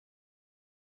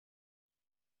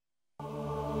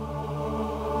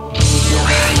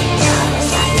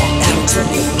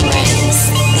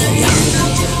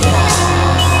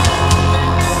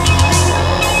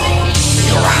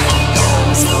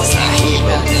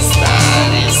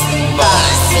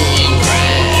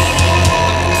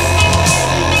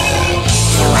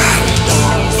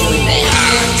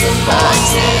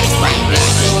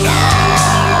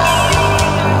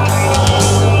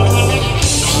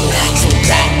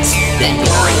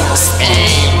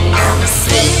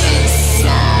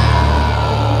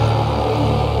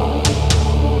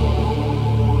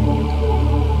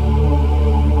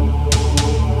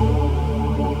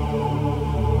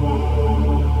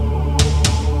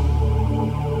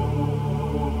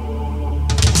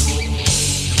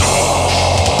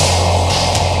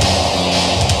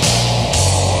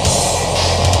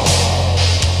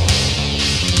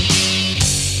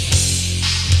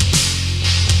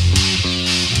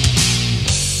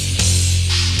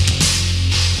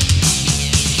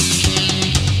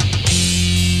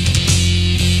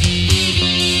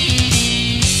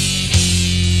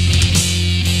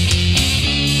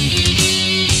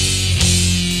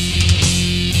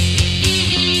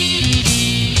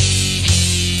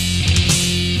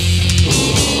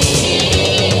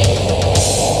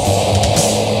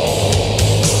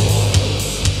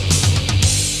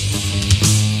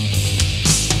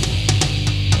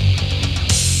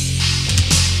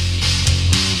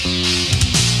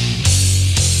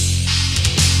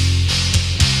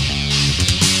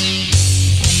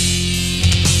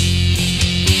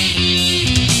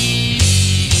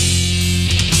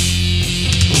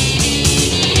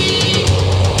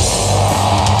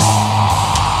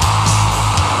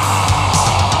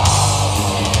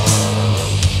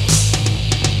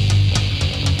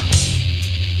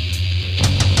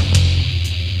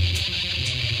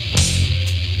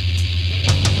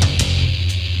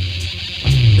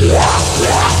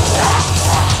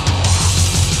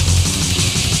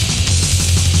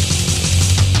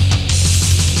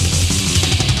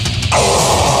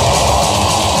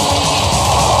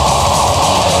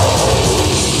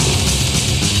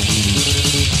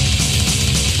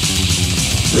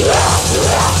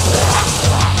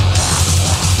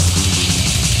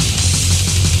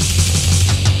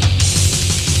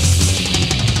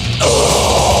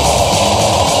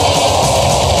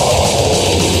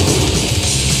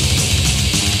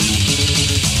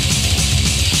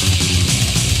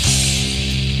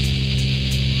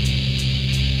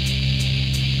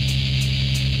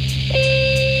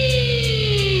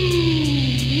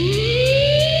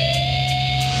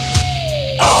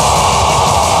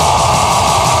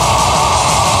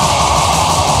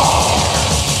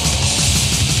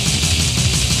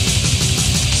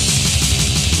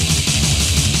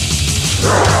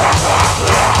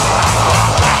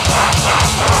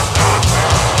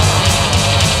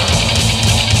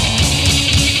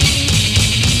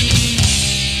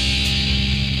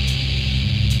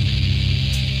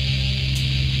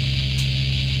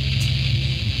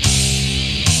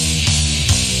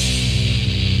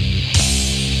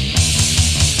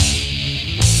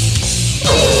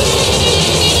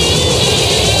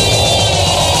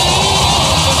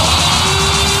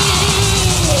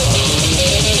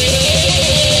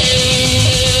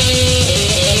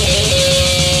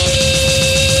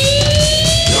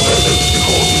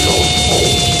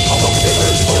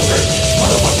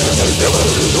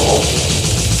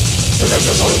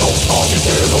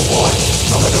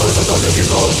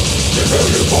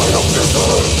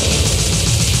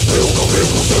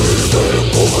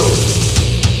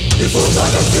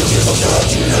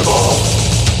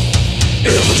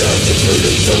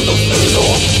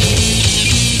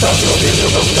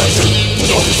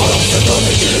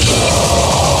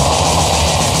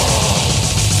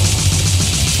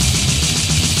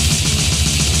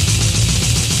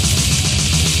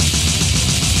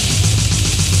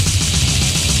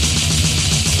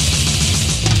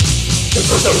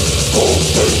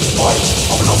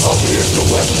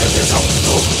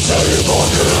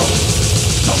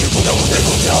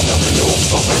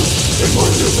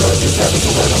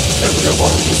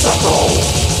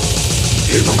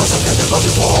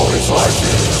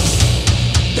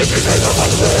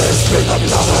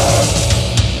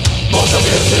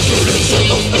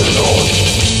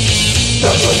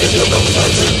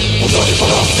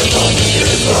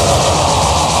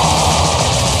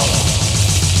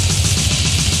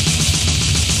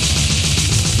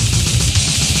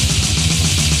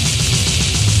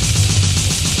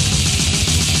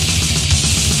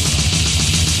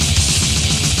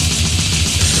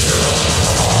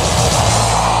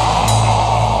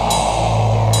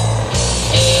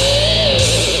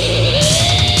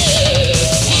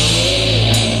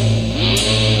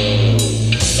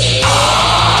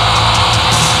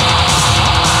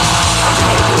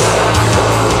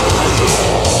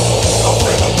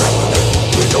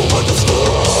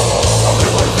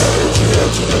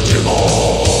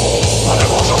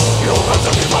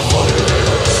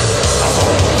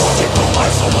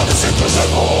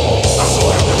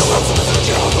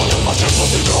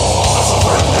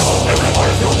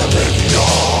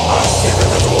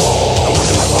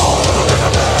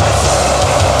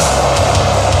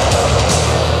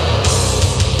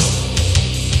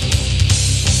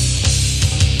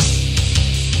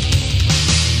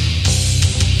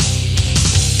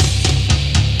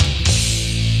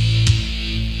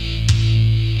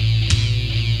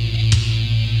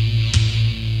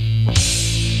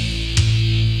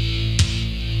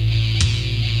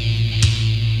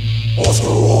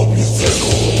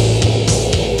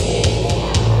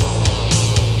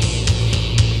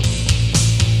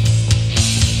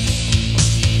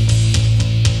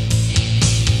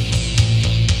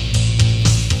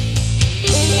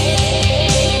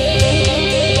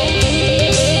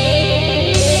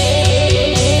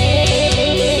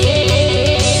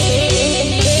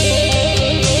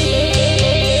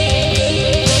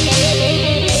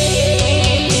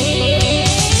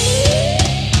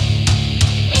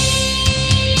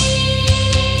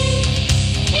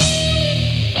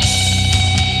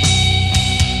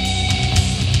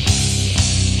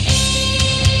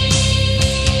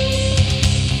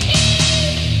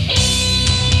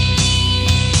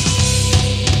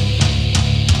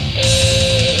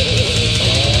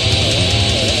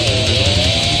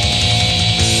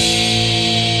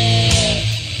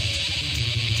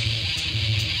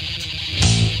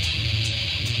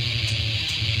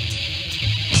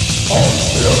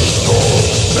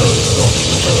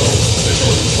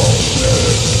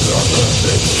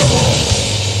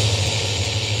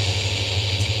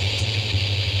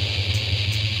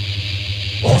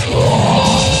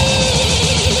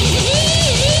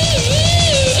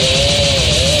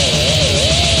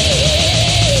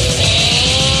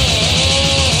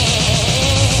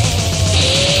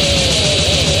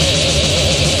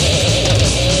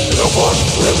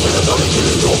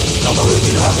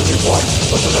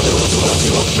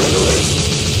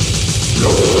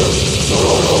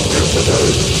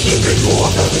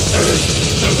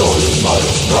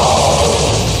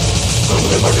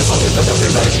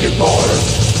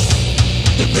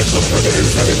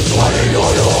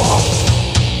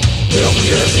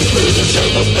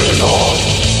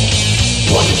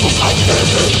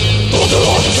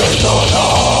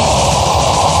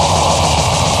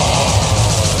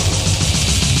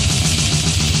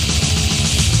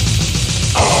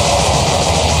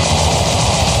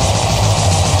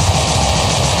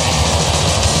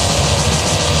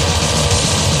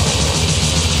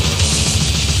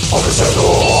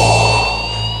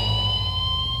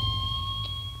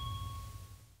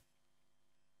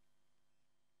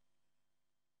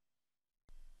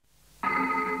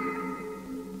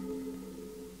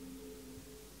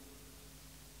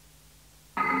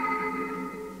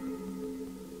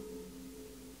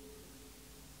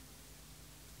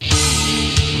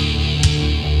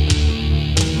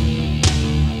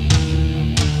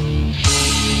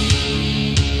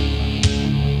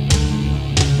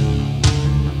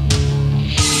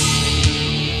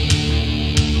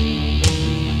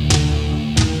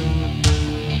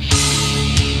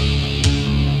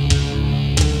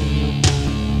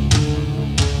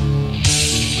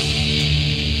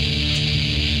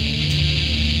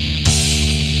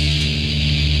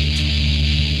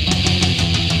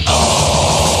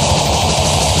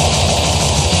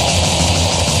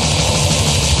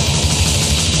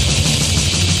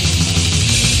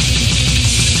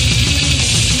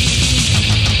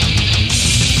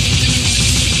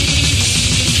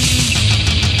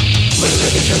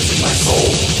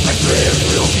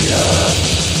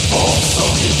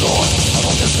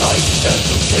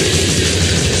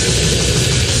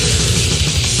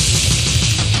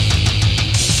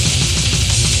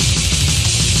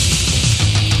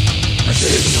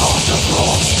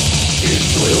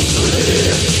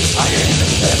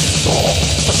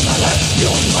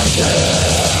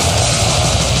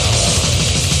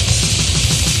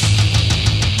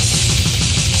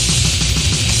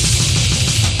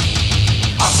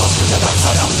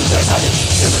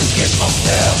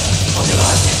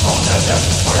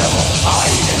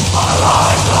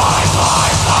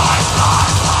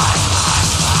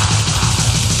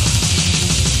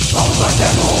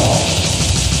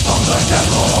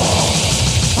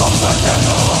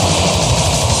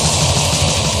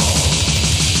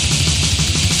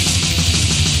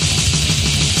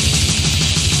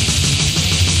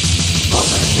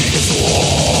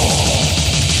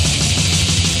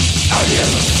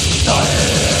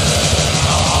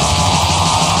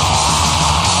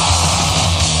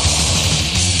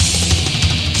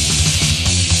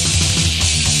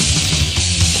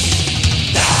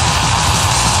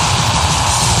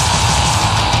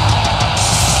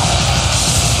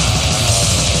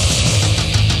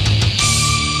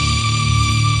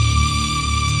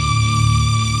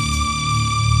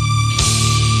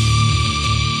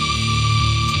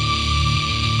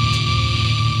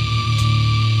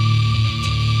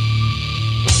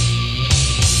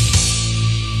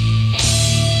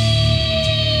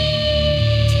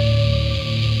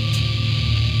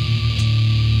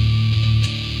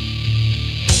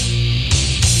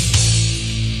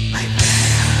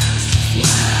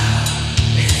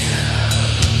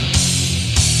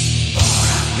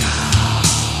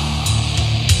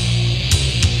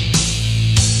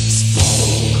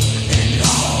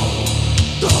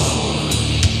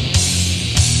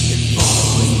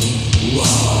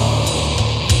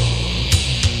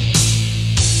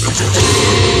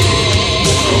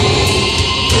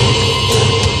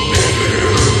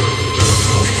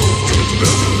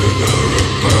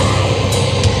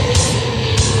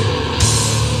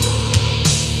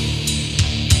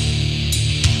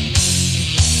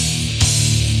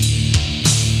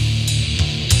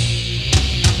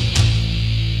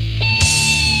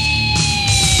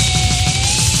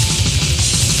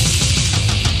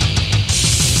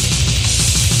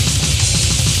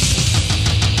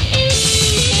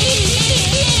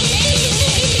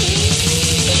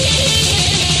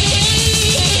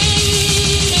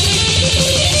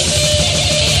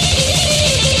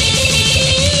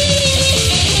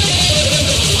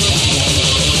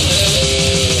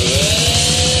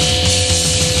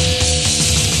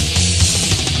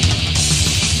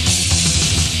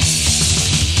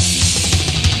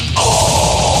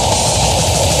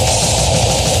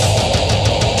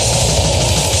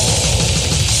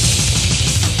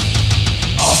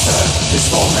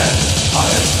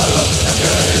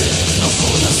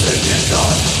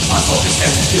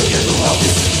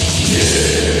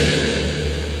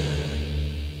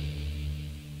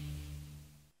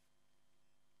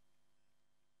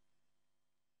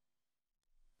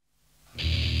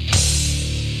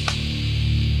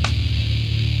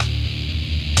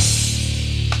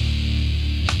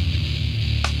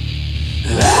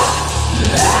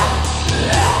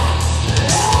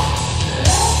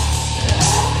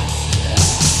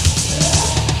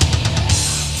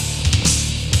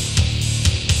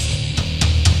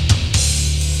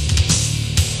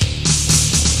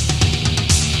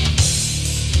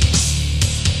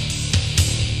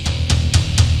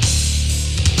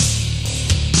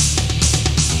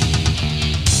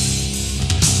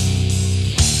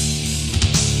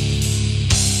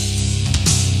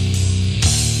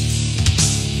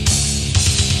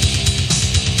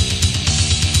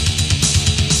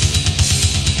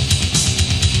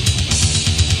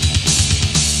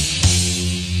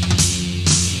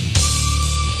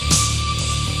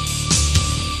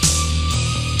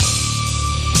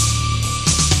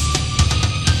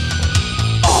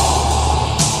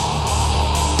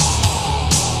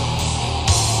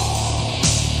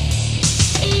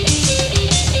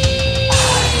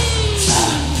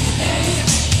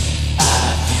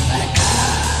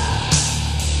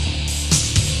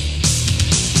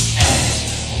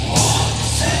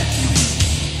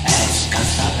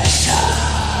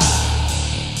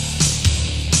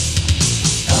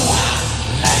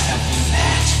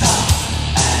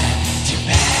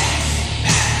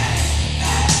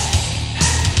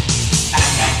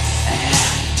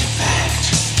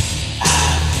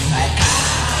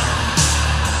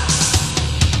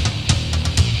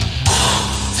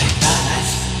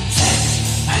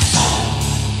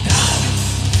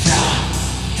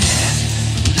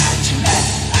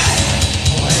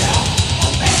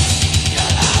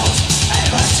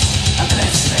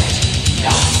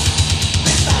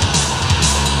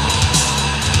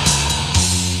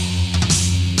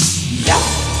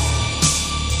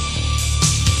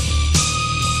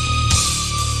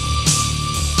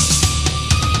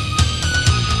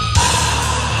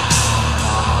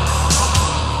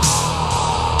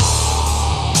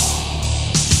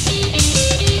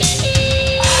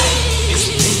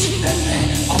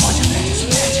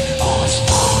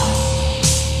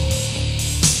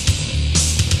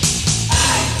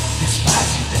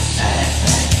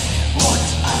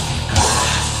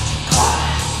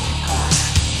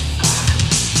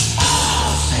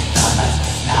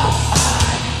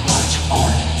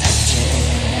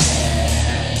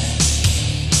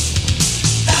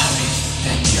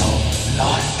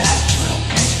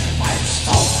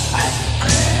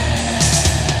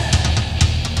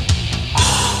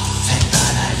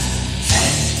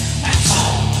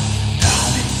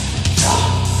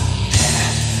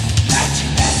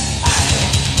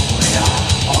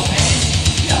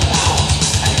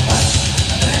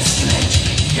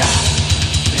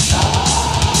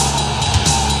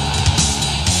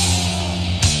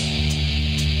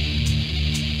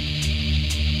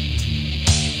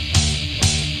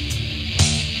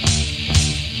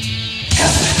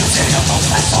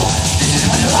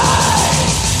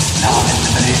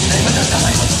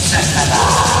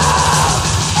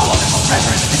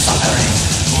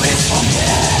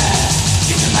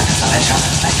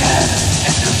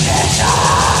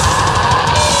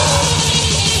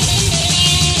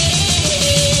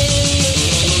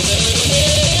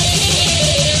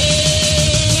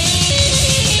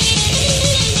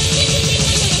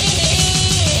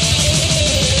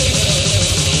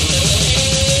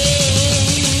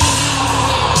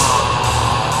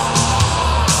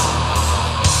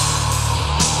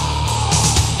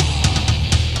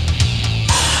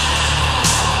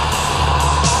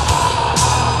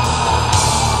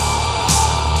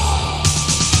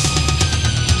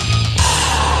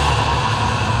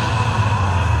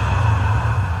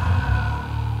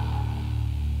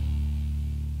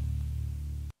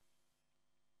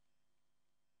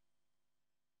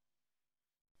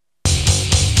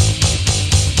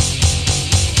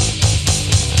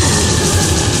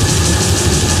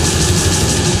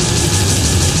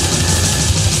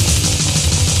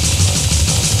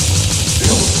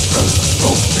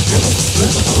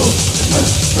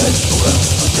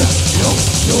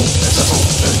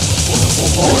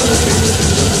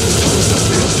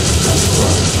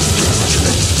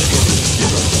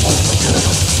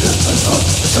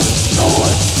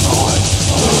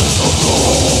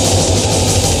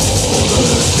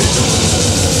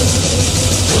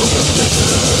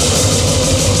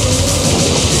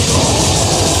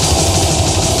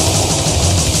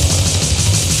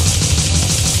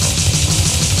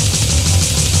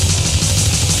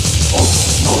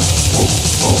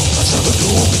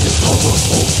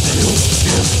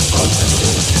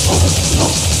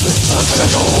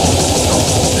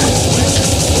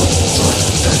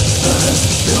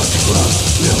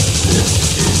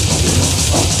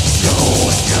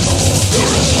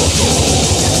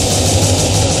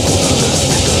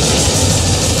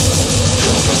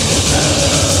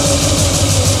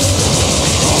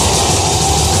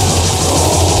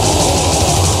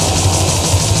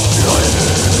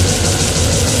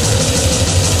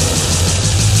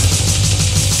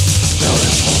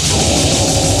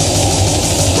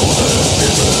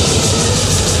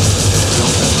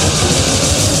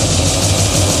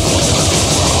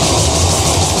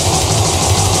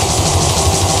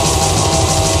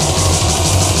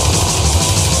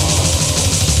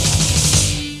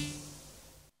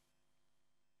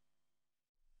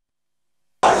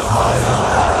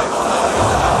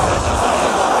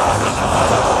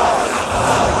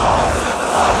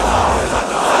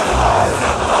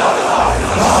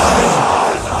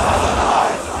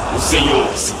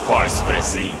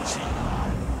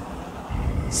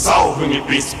Salve-me,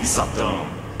 príncipe Satã,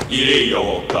 irei ao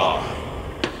altar.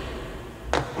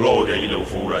 Glória e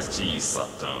louvor a ti,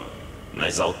 Satã,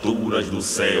 nas alturas do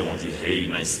céu onde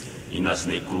reinas e nas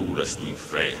negruras do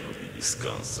inferno onde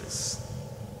descansas.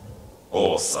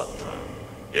 Ó Satã,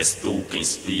 és tu que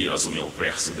inspiras o meu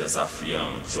verso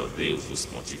desafiante, ó Deus dos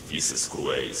pontifícios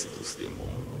cruéis e dos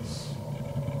demônios.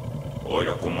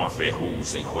 Olha como a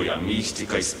ferrugem rói a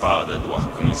mística espada do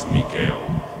arcanjo Miguel,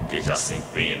 que já sem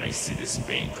pena e se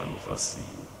despenca no vazio.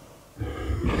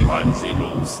 Um raio de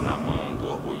luz na mão do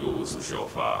orgulhoso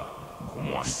Jeová,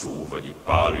 como uma chuva de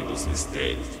pálidos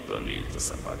mistérios de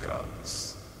planetas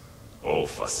apagados. Ó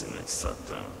fascinante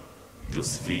Satã,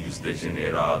 teus filhos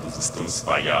degenerados estão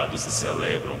espalhados e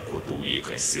celebram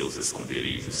Cotuíca em seus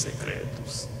esconderijos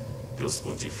secretos. Teus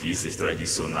pontifícios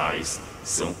tradicionais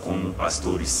são como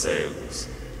pastores cegos,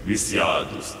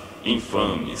 viciados,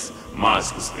 infames,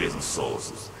 mágicos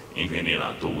presunçosos,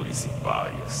 envenenadores e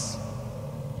párias.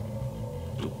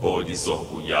 Tu podes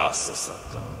orgulhar-se,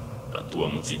 Satã, da tua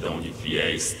multidão de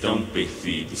fiéis tão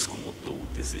perfeitos como tu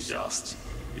desejaste.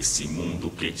 Esse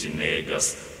mundo que te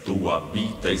negas, tu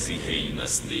habitas e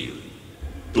reinas nele.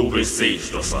 Tu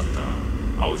venceste, ó Satã,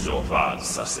 aos Jeová dos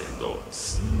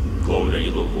sacerdotes. Glória e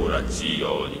louvor a ti,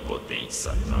 ó onipotente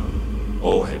Satã.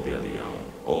 Ó rebelião,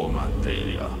 ó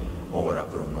matéria, ora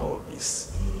pro nobis.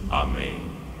 Amém.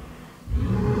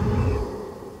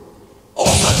 All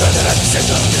Satã that I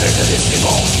descend on the earth of this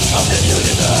demon of the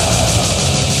universe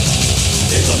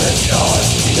is a messenger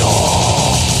in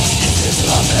all is the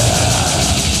man.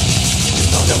 It's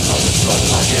not the promise blood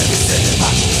like every cinema,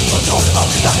 but all of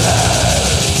the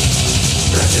darkness.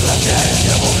 Blessed like that,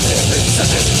 you won't live in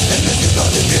Satan, and then you've got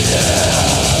to be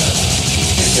there.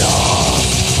 It's yours,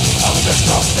 I'm the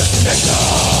strong destination.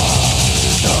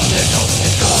 The little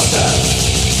is golden,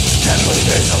 and we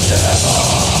face of the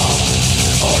heaven.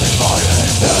 All in fire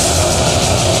and death.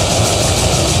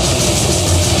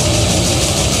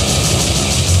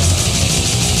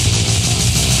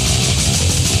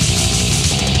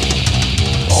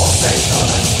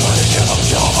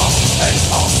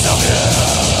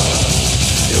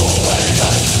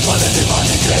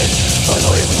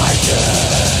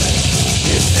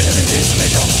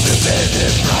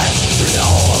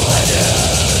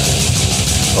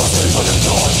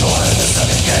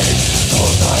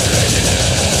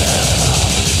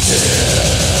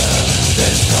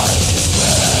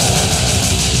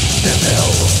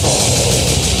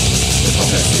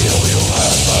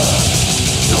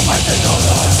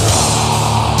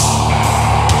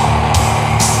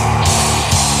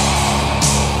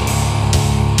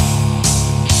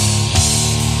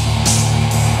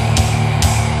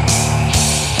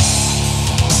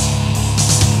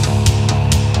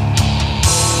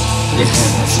 The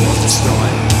heavens was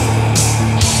destroyed.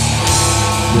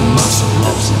 The muscle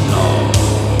loves in love.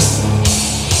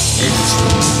 It is the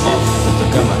off with the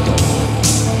gamma.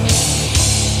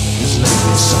 His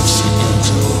labels of the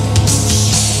angels.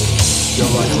 Your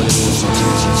right when it was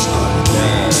intentions are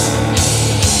there.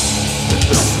 The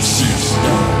prophecies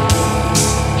done.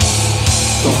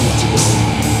 Going to go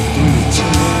through it.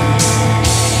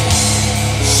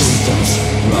 Satan's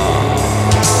wrath.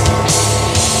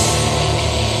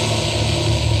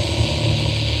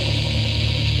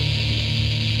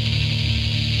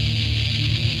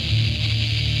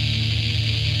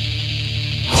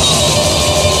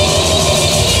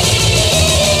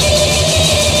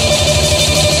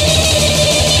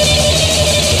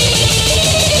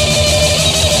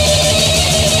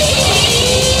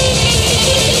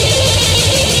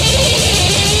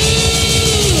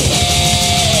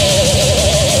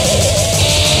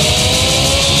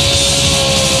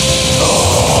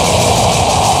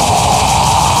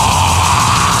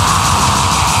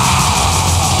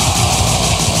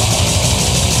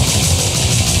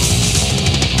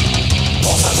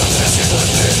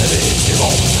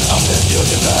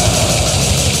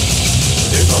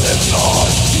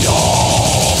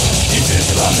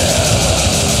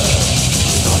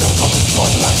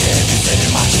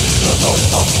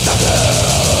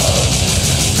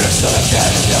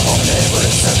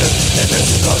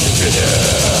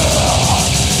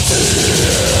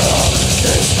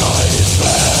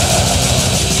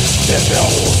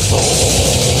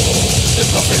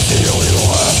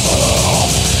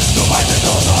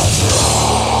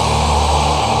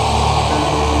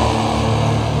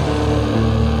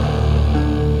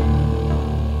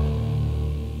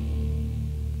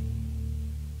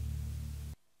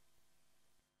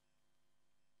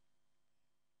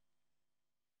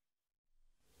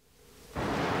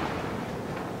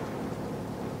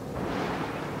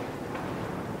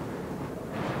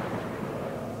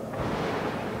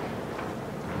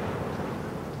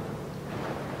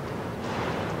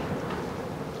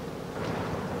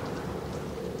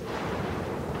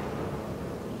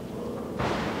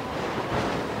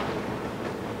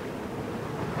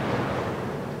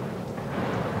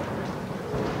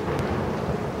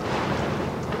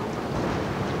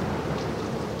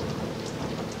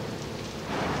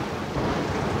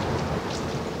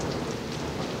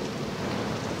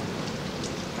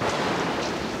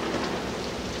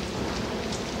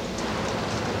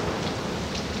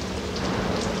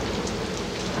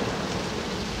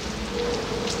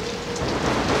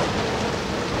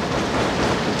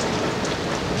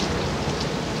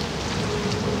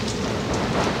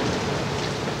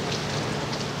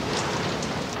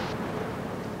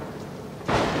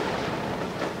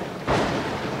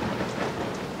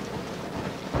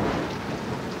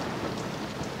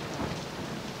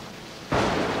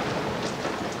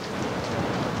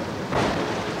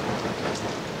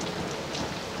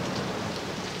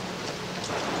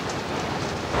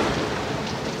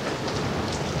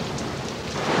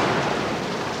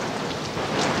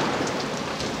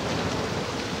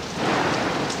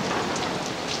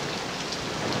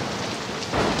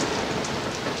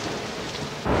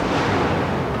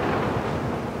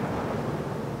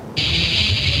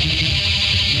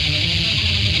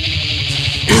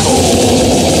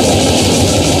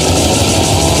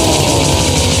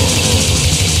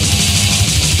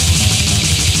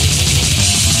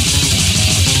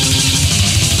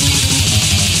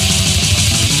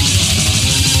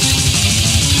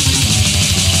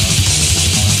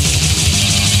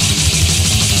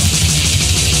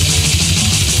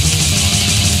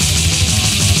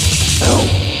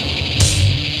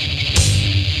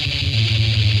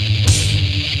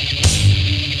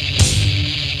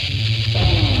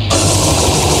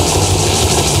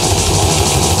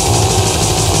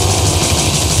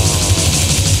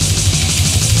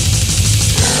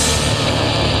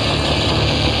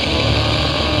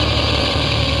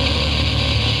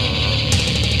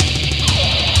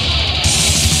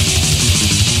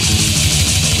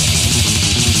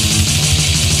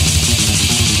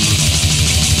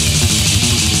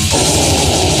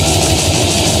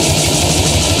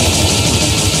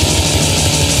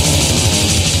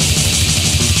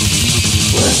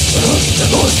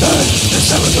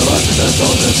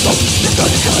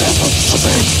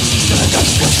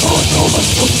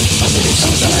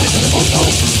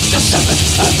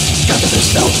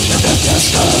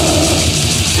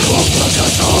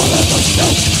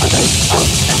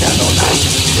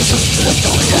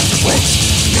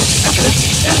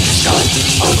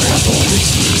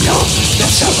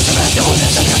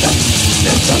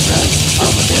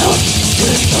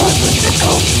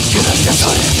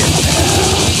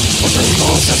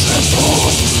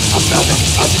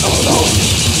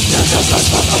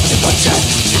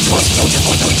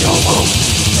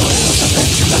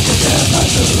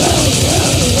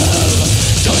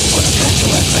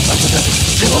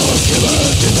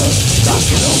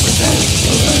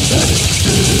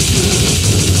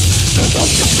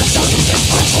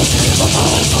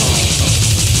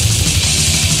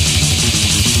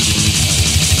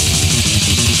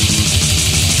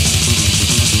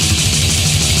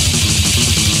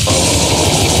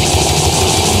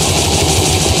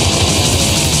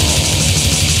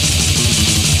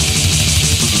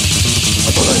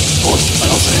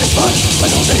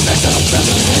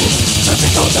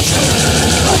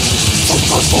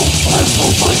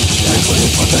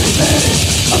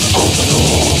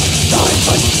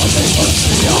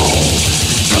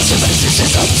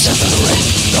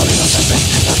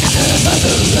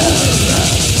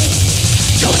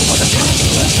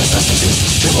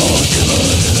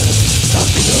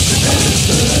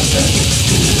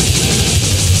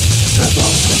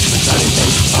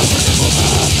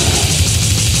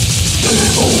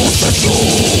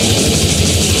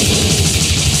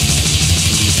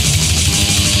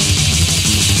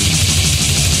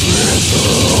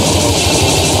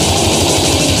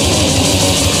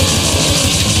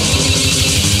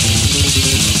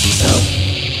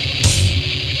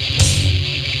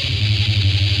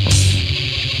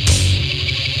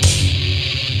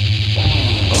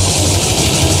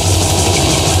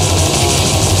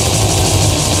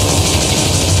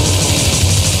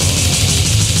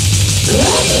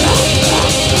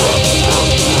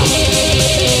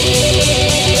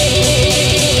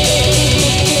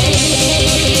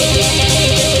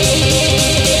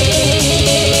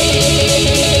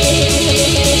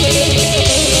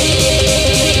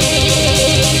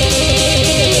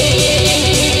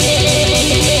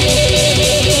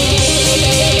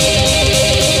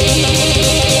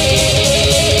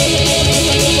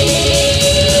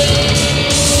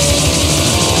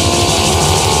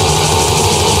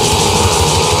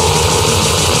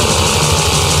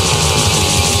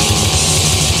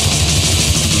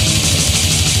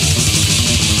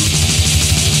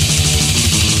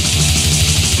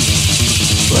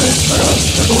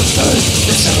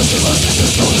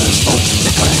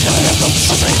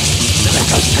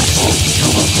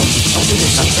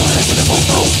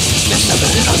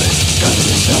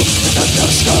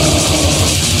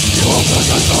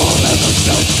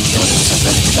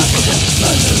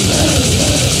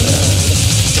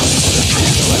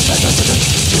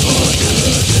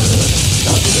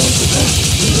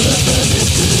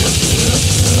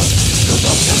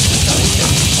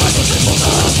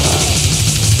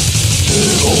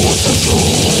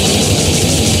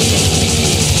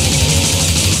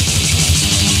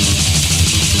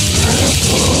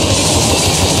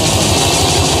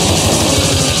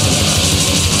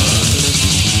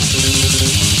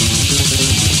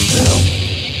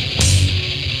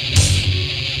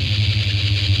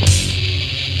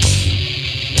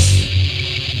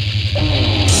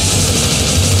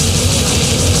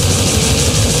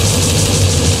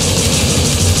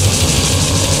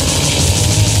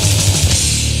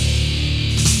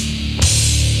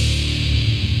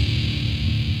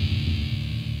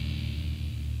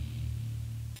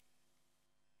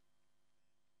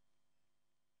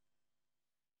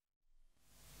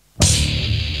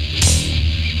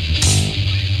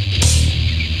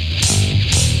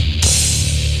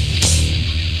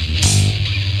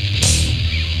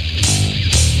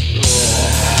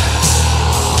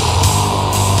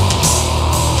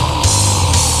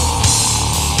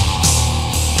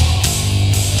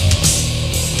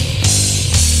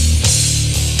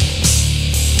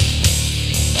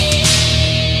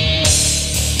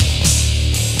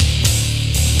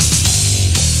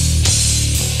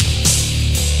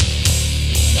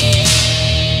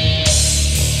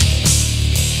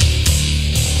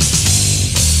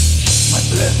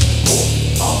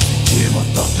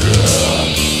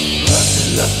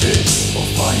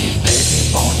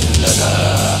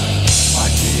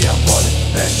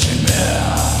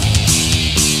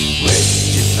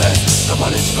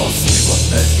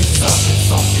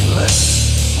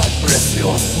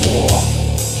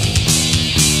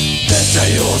 Tell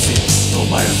you use to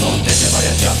my result, this is my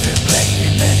adjustment, black,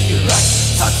 remain erect.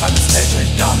 Sometimes nature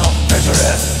is done of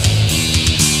prejudice.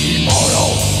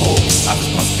 Immoral, who have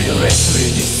conspiratory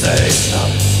disaster.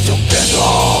 You can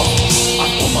draw,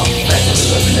 I'm from a better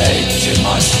elimination,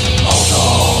 my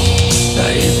author. The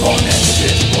imponent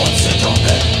is what set on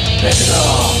the better.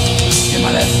 In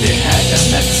my left hand and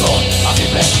next zone, I'm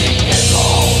reflecting it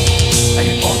all. I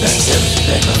imponent seems to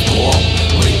take a tour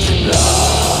with the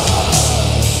blood.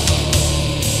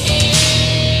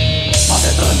 My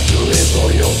Satan curious for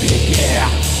your big hair.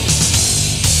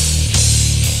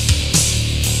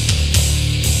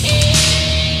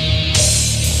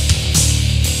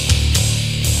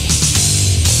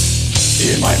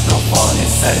 In my profound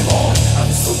ceremony,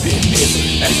 I'm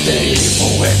submissive and stay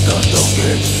awakened to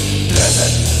good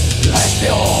present. Like the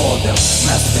old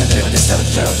master and the seven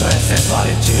children and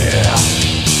sensuality.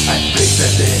 I preach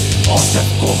the ocean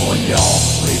communion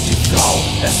with the flow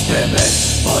and spirit,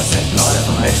 but the blood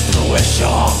of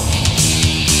menstruation.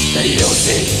 They use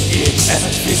it as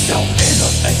a physical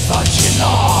innocent and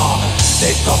vaginal.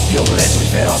 They copulate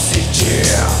with ferocity.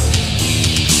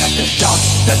 And the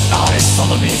shots that are on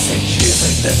the missing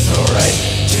using the parade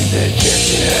in the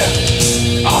future.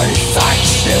 I recite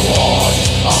the words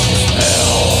of the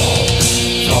spell.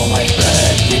 From my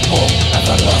bed, people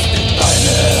everlasting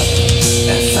kindness,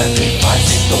 and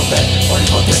sacrificing to them only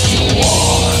for that you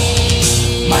are.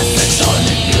 My sexual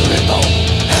impurity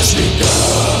has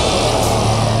begun.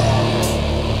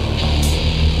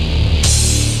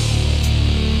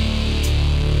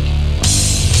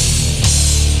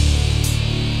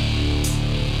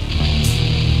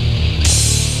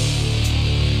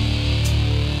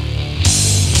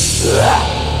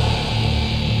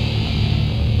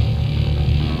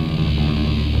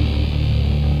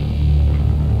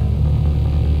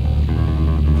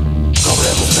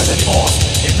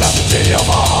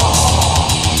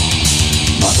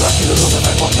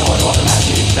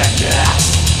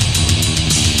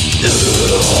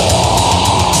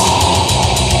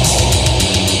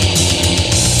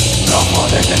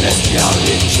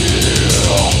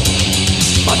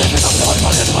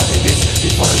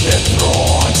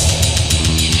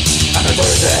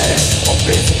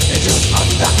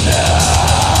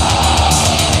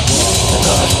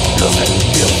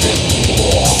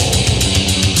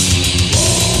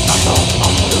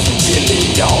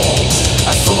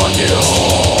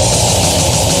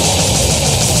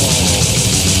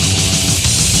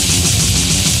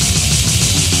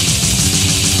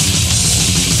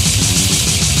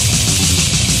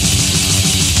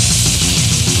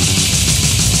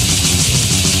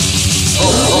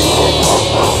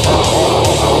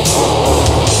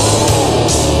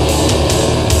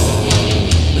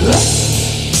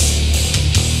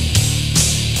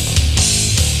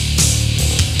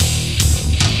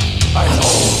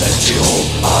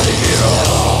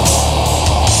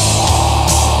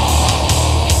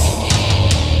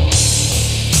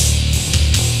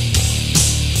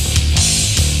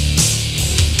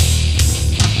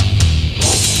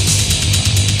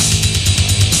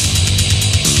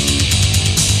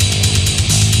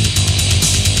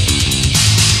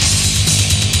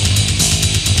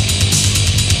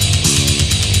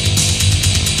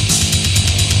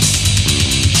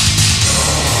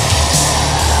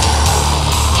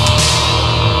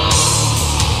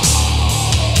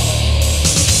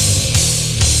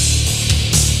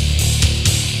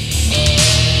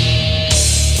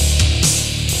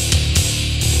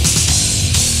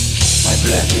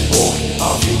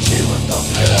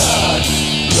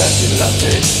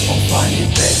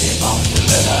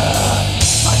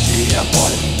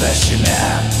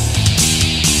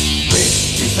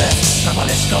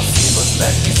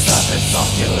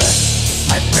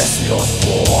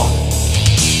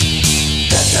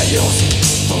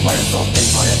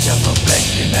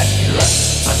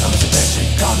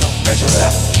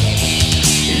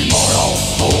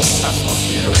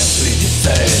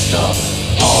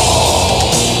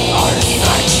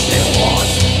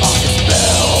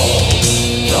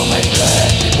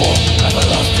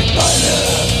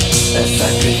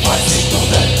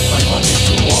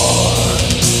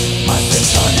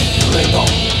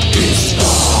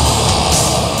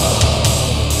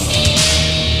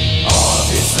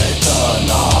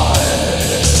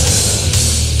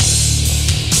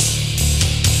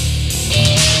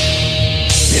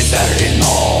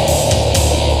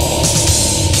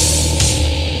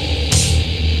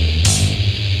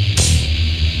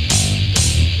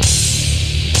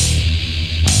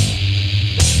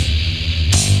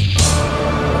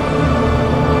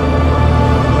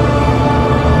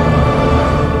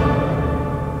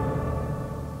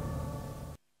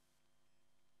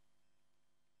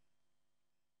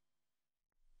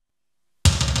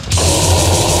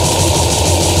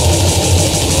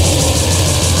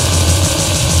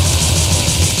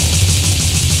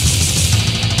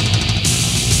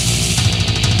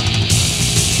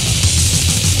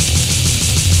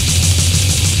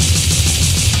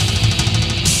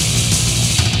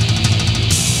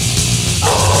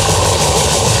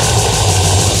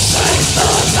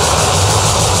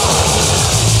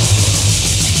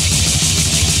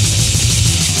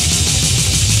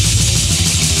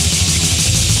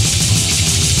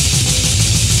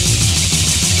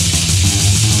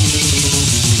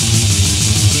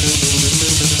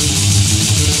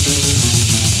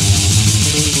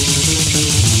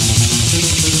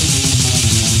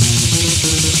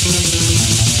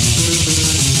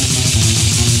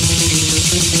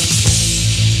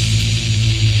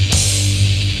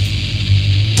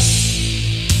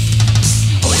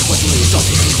 of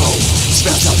evil.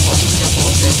 Spells up for the devil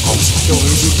that comes. The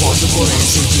easy possible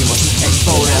ancient demons.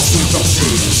 Expose as he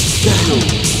proceeds. Devil,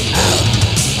 hell,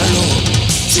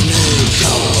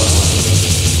 hallucination.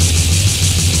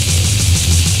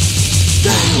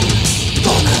 Devil,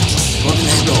 torment,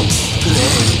 Obscenum,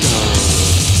 creator.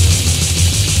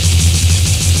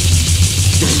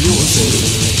 They use it,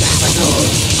 Salvador,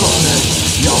 call it,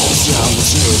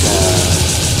 Hyoscyamus Niger.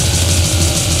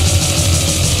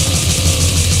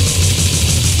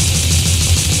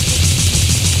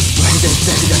 They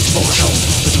take that motion,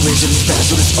 but the reason is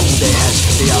best on its own they has.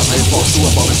 They are very forced to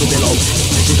a moment to below.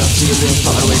 They don't see it in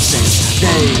faraway sense.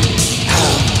 They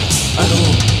have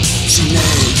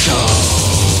hallucination.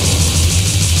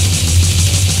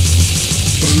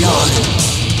 They are the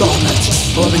torment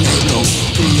of an Aeternu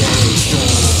creator.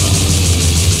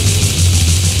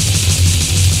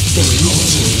 They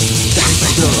use it, they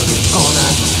better call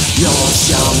it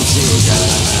Hyoscyamus Niger.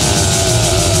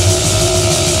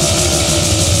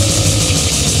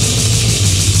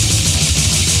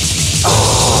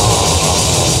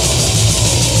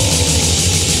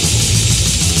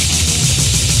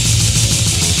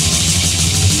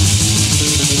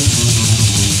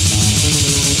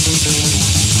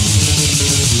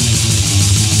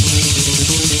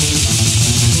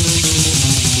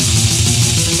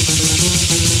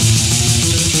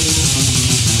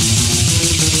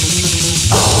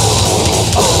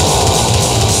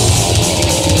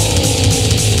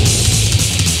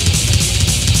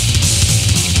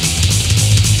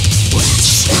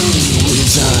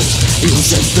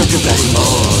 Look at very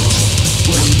much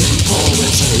waiting for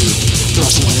eternity.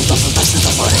 Trust one of the fantastic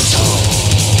operator.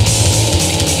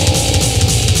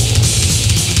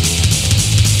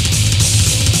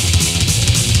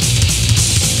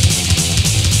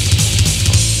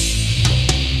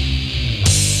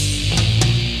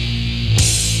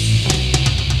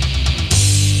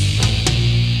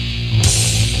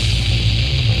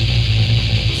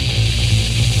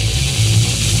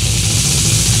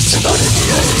 Somebody the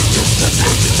angels that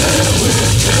make it their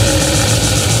wicked.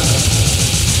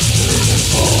 Living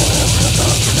forever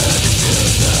without kinetic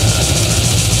children.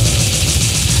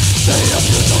 They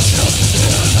abuse ourselves to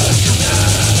their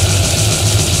nightmare.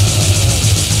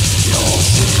 You'll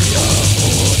see your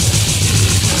food.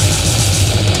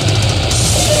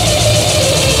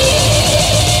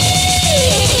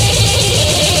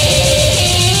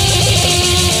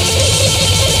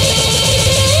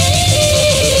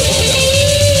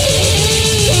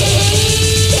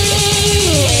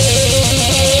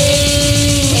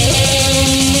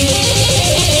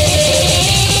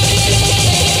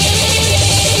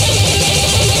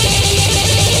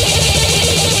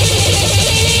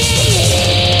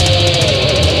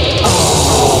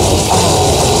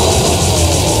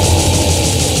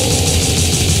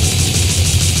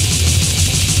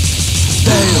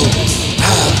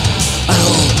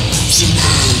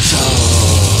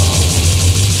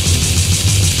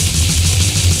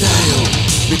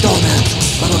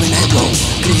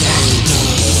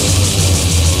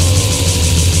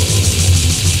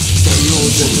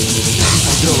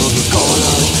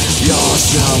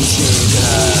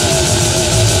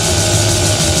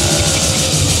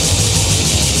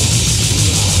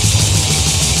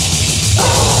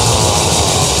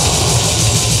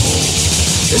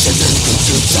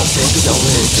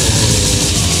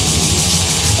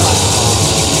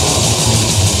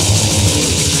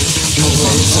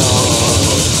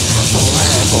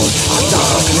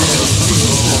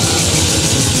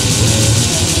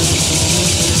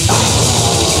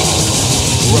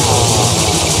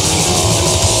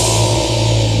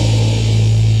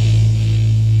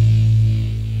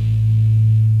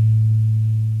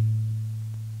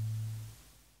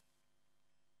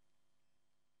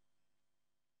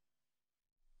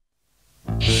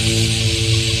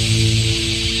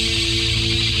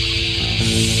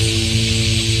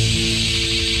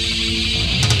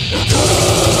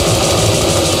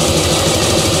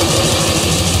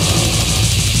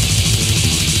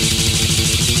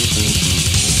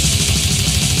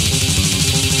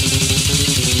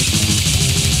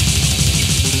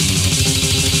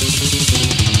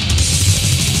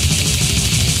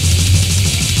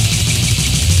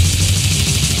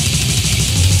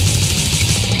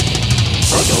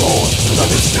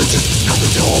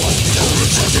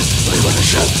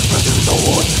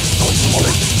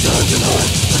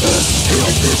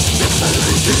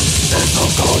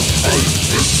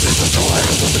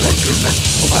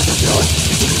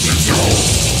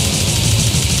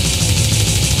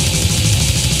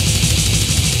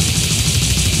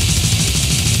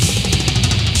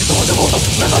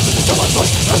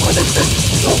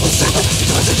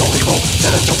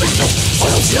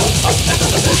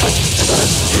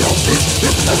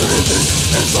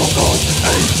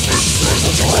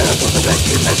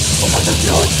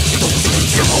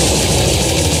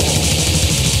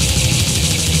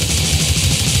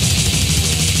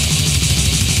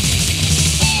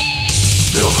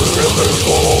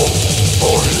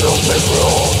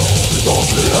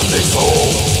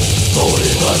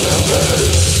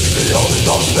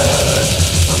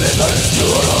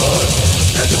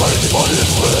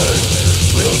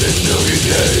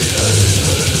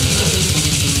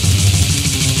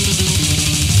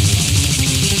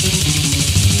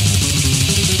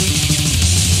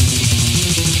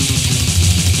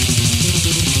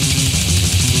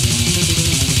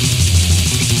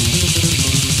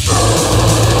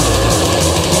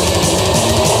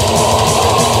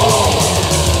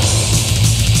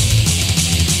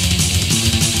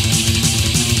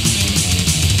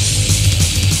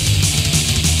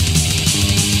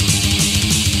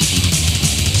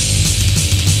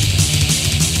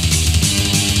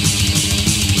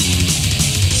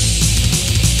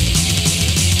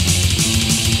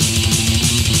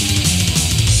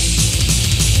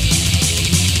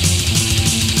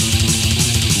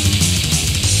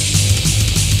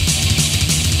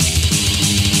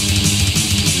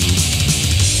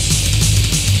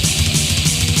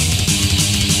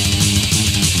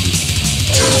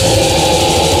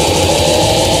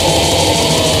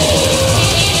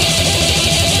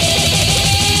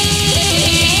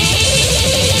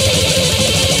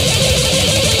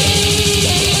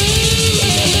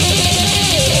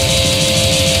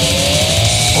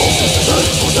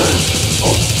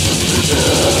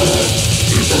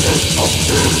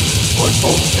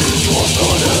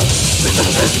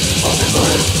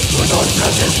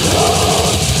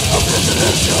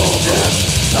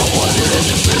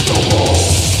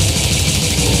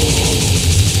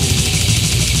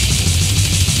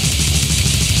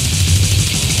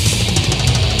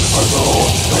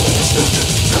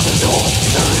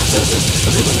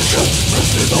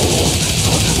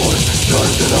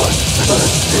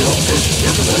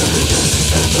 Satanas,